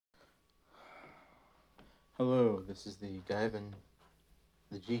Hello, this is the Gaivan,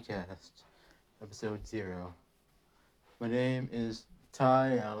 the GCast, episode 0. My name is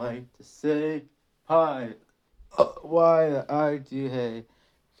Ty, I like to say hi. Why the I do hey,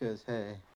 cause hey.